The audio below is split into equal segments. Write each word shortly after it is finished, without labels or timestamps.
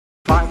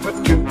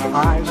5'2",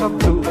 eyes are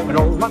blue, and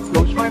all what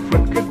most my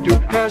friend could do.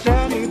 Has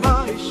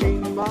anybody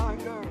seen my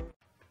girl?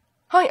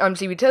 Hi, I'm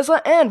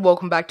CBTesla, and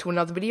welcome back to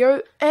another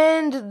video,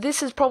 and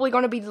this is probably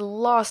going to be the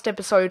last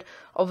episode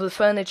of the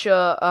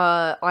furniture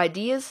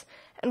ideas,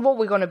 and what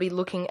we're going to be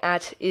looking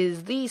at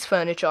is these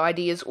furniture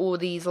ideas, or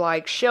these,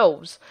 like,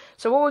 shelves.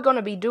 So what we're going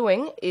to be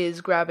doing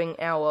is grabbing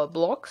our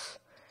blocks,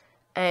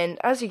 and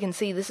as you can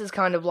see, this is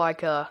kind of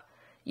like a,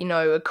 you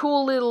know, a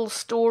cool little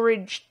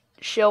storage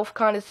shelf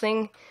kind of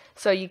thing.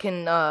 So you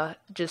can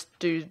just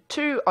do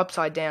two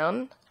upside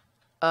down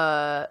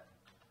stairs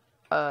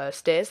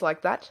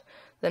like that.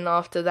 Then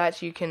after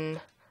that you can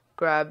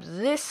grab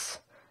this,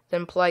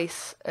 then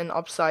place an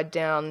upside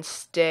down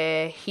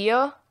stair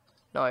here,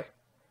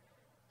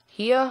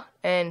 here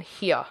and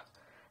here.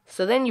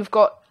 So then you've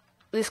got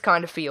this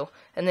kind of feel.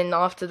 And then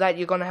after that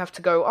you're going to have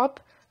to go up,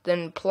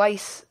 then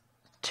place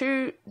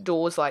two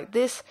doors like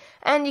this,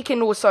 and you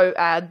can also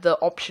add the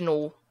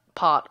optional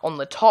part on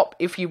the top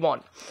if you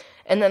want.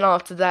 And then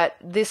after that,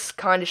 this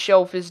kind of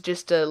shelf is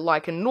just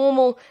like a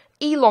normal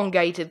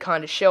elongated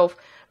kind of shelf,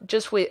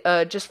 just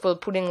for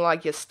putting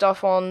like your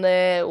stuff on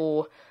there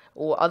or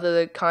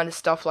other kind of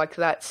stuff like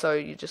that. So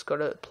you just got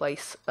to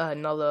place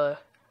another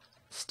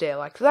stair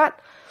like that,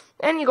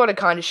 and you got a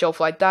kind of shelf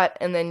like that,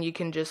 and then you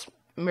can just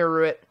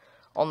mirror it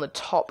on the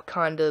top,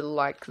 kind of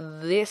like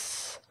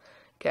this.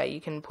 Okay,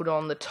 you can put it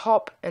on the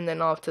top, and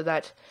then after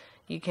that,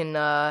 you can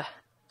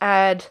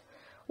add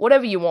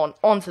whatever you want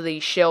onto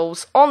these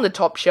shelves on the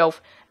top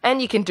shelf,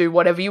 and you can do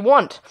whatever you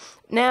want.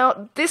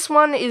 Now, this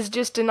one is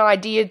just an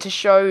idea to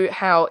show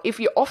how if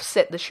you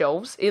offset the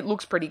shelves, it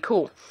looks pretty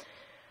cool.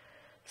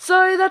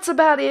 So that's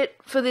about it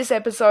for this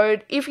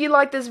episode. If you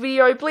liked this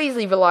video, please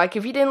leave a like.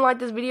 If you didn't like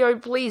this video,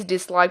 please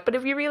dislike. But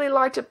if you really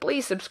liked it,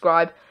 please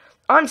subscribe.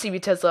 I'm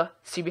CBTesla.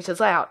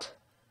 CBTesla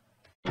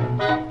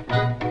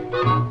out.